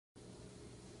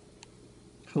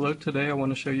Hello, today I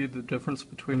want to show you the difference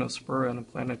between a Spur and a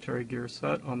Planetary gear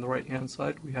set. On the right hand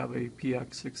side we have a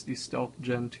PX60 Stealth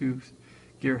Gen 2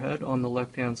 gearhead. On the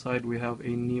left hand side we have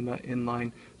a NEMA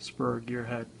inline Spur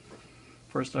gearhead.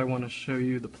 First I want to show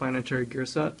you the Planetary gear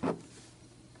set.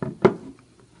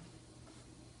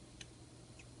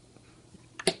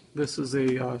 This is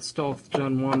a Stealth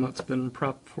Gen 1 that's been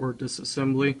prepped for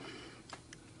disassembly.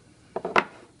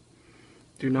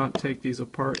 Do not take these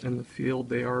apart in the field.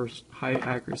 They are high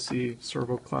accuracy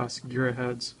servo class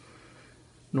gearheads.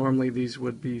 Normally these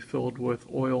would be filled with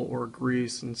oil or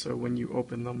grease, and so when you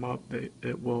open them up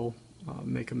it will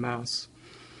make a mess.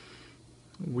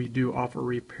 We do offer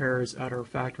repairs at our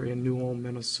factory in New Ulm,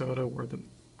 Minnesota, where the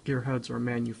gearheads are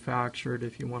manufactured.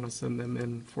 If you want to send them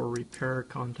in for repair,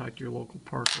 contact your local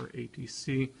Parker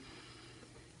ATC.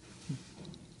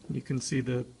 You can see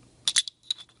the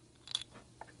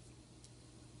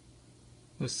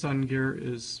sun gear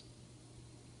is,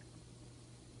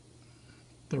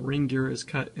 the ring gear is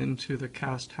cut into the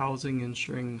cast housing,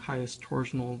 ensuring highest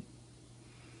torsional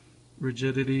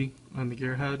rigidity on the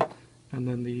gearhead, and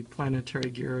then the Planetary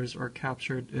gears are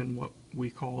captured in what we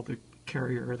call the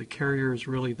carrier. The carrier is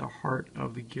really the heart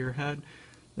of the gearhead.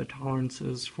 The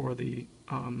tolerances for the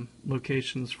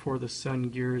locations for the sun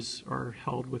gears are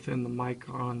held within the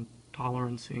micron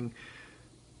tolerancing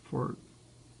for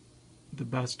the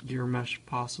best gear mesh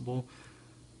possible.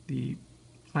 The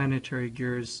Planetary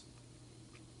gears,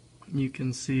 you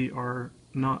can see, are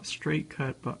not straight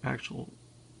cut but actual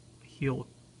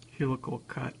helical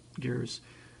cut gears.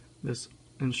 This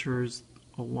ensures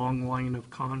a long line of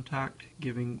contact,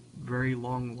 giving very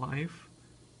long life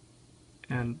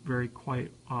and very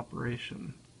quiet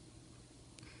operation.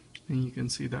 And you can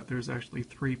see that there's actually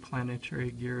 3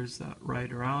 Planetary gears that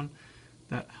ride around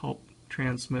that help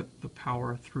transmit the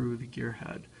power through the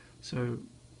gearhead. So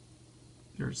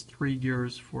there's 3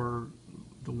 gears for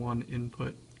the one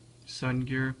input sun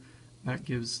gear. That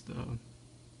gives the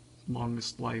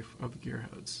longest life of the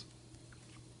gearheads.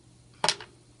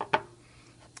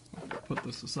 Put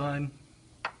this aside.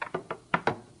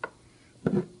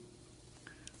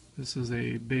 This is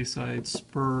a Bayside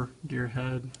Spur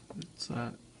gearhead. It's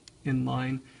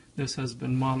inline. This has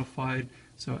been modified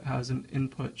so it has an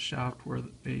input shaft where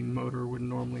a motor would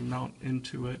normally mount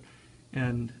into it,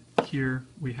 and here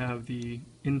we have the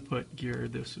input gear.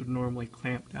 This would normally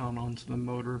clamp down onto the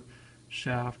motor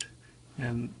shaft,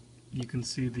 and you can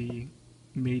see the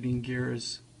mating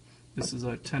gears. This is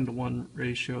a 10-to-1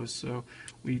 ratio, so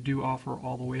we do offer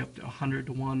all the way up to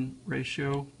 100-to-1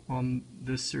 ratio on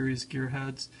this series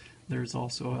gearheads. There's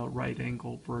also a right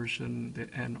angle version, the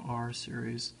NR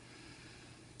series.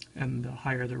 And the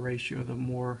higher the ratio, the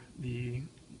more the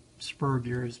Spur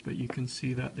gears, but you can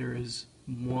see that there is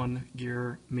 1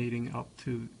 gear mating up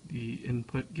to the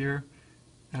input gear,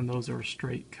 and those are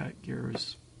straight cut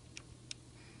gears.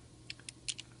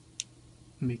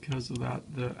 And because of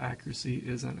that, the accuracy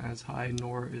isn't as high,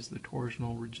 nor is the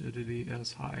torsional rigidity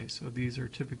as high. So these are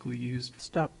typically used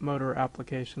step motor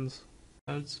applications,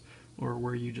 or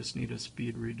where you just need a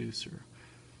speed reducer.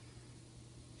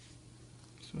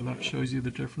 So that shows you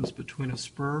the difference between a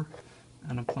Spur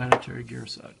and a Planetary gear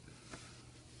set.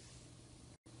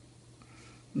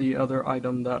 The other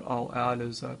item that I'll add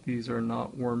is that these are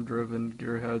not worm-driven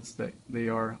gearheads. They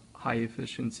are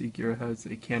high-efficiency gearheads.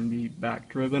 They can be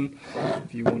back-driven.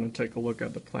 If you want to take a look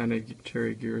at the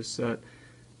Planetary gear set,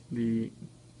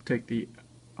 take the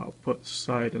output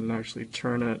side and actually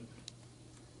turn it.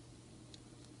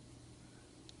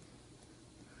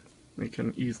 They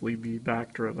can easily be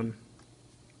back-driven.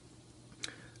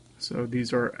 So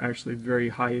these are actually very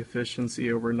high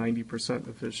efficiency, over 90%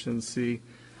 efficiency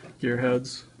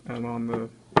gearheads. And on the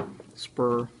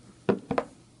Spur, this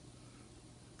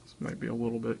might be a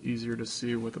little bit easier to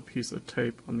see with a piece of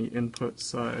tape on the input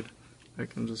side. I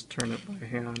can just turn it by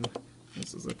hand.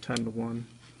 This is a 10-to-1.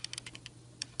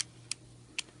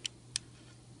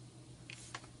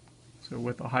 So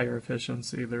with a higher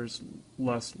efficiency, there's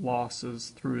less losses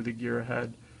through the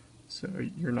gearhead. So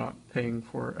you're not paying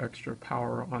for extra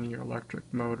power on your electric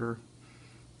motor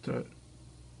to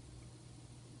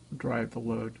drive the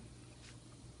load.